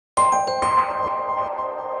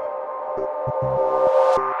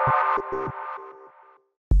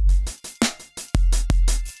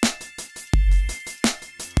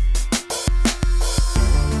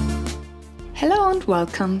Hello and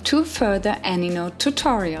welcome to a further anynode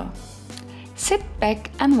tutorial. Sit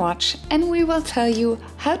back and watch, and we will tell you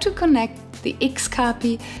how to connect the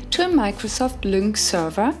XCAPI to a Microsoft Lync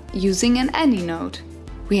server using an anynode.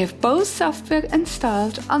 We have both software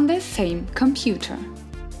installed on the same computer.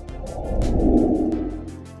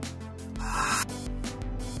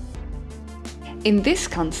 In this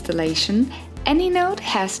constellation, anynode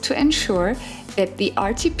has to ensure that the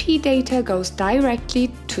RTP data goes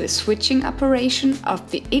directly to a switching operation of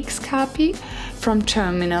the XCAPI from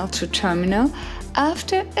terminal to terminal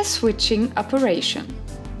after a switching operation.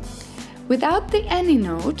 Without the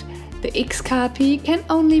anynode, the XCAPI can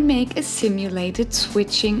only make a simulated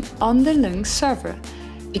switching on the Lync server,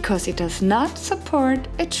 because it does not support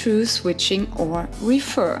a true switching or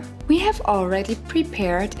refer. We have already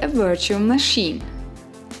prepared a virtual machine.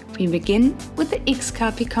 We begin with the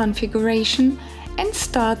XCAPI configuration and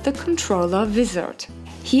start the controller wizard.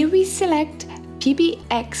 Here we select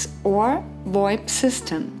PBX or VoIP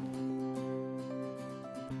system.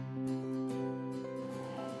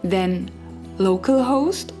 Then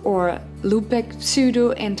localhost or loopback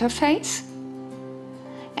pseudo interface.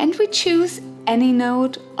 And we choose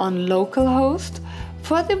anynode on localhost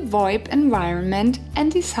for the VoIP environment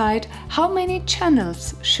and decide how many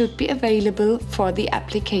channels should be available for the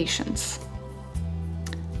applications.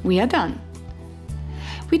 We are done.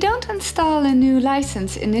 We don't install a new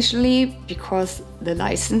license initially because the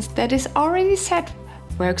license that is already set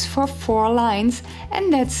works for 4 lines,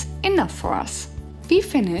 and that's enough for us. We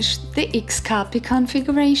finish the XCAPI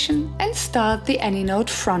configuration and start the anynode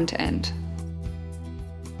front end.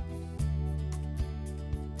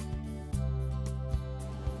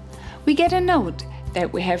 We get a note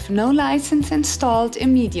that we have no license installed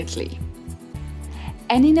immediately.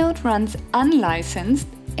 Anynode runs unlicensed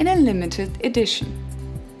in a limited edition.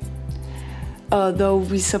 Although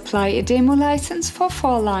we supply a demo license for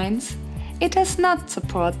 4 lines, it does not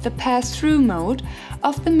support the pass-through mode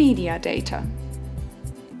of the media data.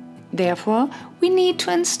 Therefore, we need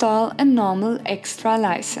to install a normal extra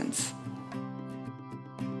license.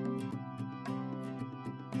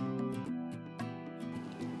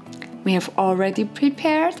 We have already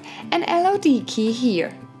prepared an LOD key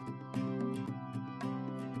here.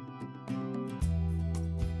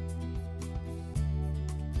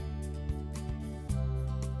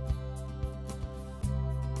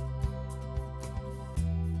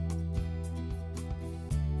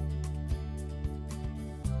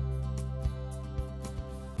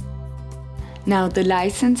 Now the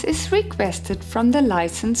license is requested from the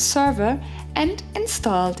license server and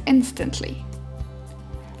installed instantly.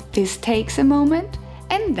 This takes a moment,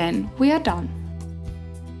 and then we are done.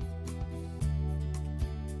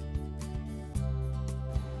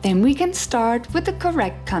 Then we can start with the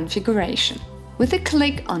correct configuration. With a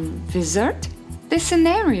click on Wizard, the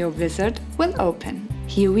scenario wizard will open.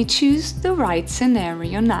 Here we choose the right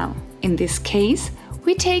scenario now. In this case,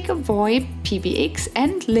 we take a VoIP, PBX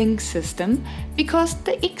and Lync system because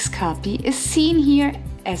the XCAPI is seen here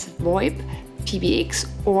as VoIP, PBX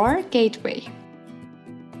or gateway.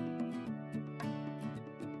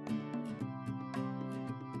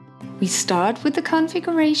 We start with the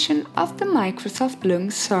configuration of the Microsoft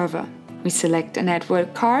Lync server. We select a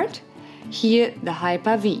network card, here the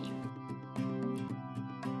Hyper-V.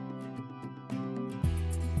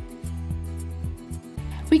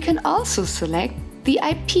 We can also select the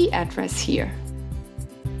IP address here.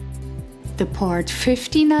 The port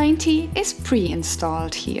 5090 is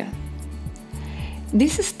pre-installed here.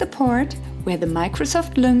 This is the port where the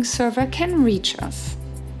Microsoft Lync server can reach us.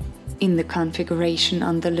 In the configuration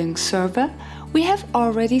on the Lync server, we have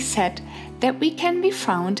already set that we can be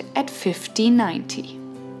found at 5090.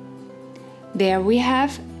 There we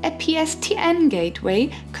have a PSTN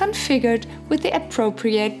gateway configured with the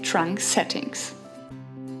appropriate trunk settings.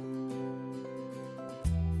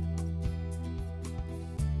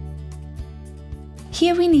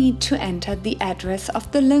 Here we need to enter the address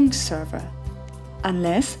of the Lync server,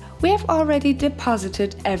 unless we have already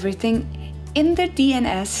deposited everything in the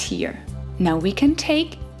DNS here. Now we can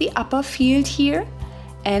take the upper field here,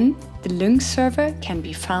 and the Lync server can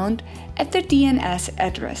be found at the DNS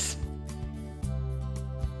address.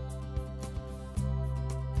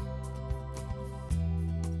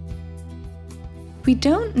 We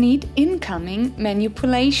don't need incoming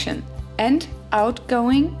manipulation and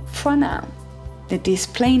outgoing for now. The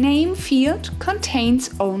display name field contains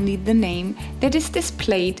only the name that is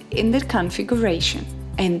displayed in the configuration.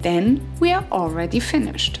 And then we are already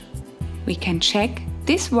finished. We can check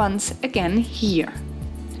this once again here.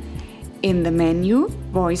 In the menu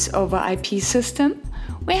Voice over IP System,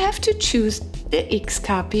 we have to choose the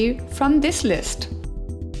XCAPI from this list.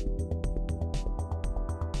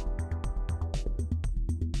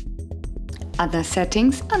 Other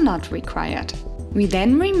settings are not required. We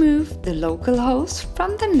then remove the local host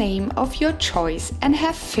from the name of your choice and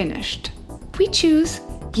have finished. We choose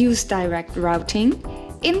Use Direct Routing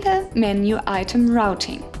in the menu item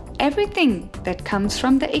Routing. Everything that comes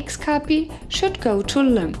from the XCAPI should go to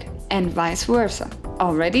Lync and vice versa.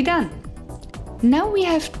 Already done. Now we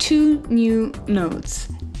have two new nodes,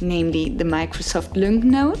 namely the Microsoft Lync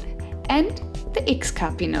node and the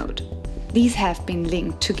XCAPI node. These have been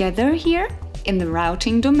linked together here in the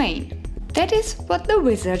routing domain. That is what the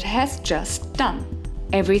wizard has just done.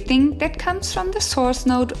 Everything that comes from the source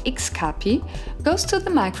node XCAPI goes to the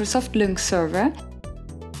Microsoft Lync Server,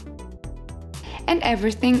 and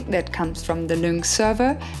everything that comes from the Lync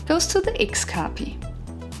Server goes to the XCAPI.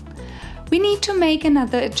 We need to make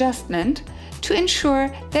another adjustment to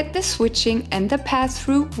ensure that the switching and the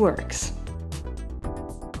pass-through works.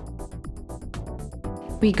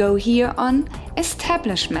 We go here on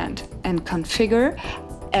Establishment and configure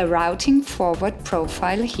a routing forward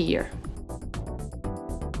profile here.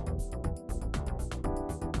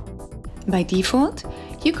 By default,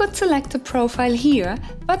 you could select a profile here,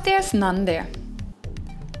 but there's none there.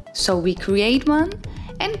 So we create one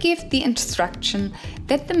and give the instruction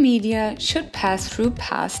that the media should pass through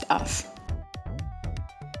past us.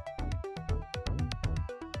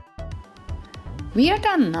 We are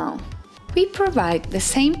done now. We provide the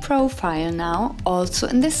same profile now also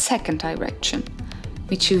in the second direction.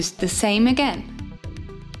 We choose the same again.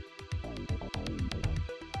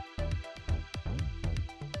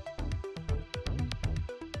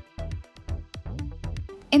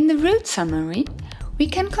 In the route summary, we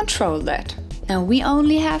can control that. Now we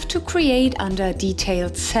only have to create under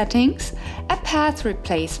Detailed Settings a path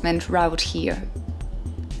replacement route here.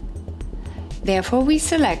 Therefore we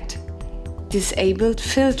select Disabled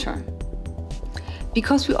Filter.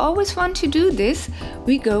 Because we always want to do this,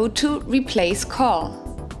 we go to Replace Call.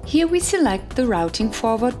 Here we select the routing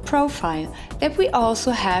forward profile that we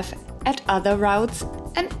also have at other routes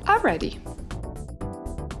and are ready.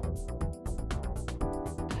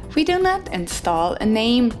 We do not install a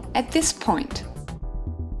name at this point.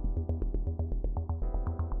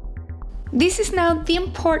 This is now the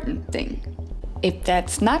important thing. If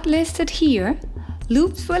that's not listed here,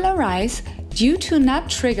 loops will arise due to not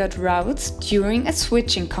triggered routes during a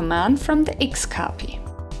switching command from the XCAPI.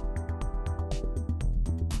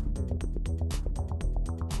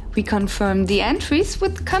 We confirm the entries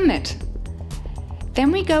with commit.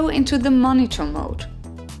 Then we go into the monitor mode.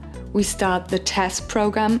 We start the test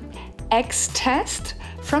program xtest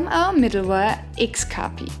from our middleware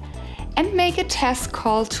XCAPI and make a test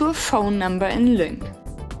call to a phone number in Lync.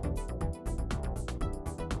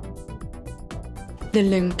 The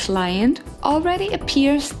Lync client already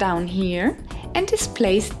appears down here and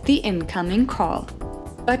displays the incoming call,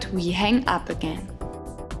 but we hang up again.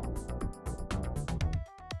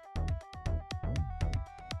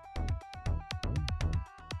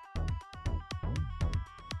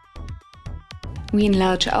 We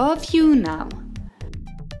enlarge our view now.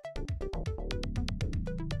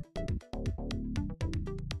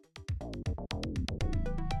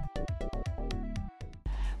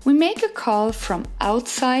 We make a call from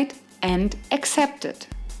outside and accept it.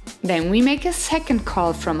 Then we make a second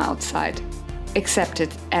call from outside, accept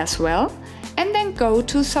it as well, and then go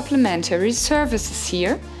to Supplementary Services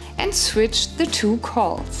here and switch the two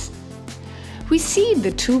calls. We see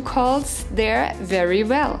the two calls there very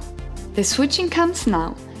well. The switching comes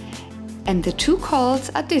now, and the two calls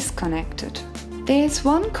are disconnected. There is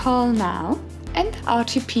one call now, and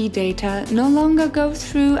RTP data no longer goes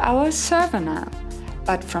through our server now,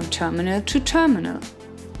 but from terminal to terminal.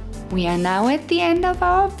 We are now at the end of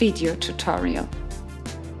our video tutorial.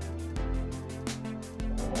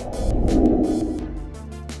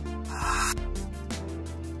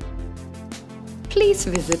 Please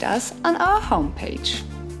visit us on our homepage.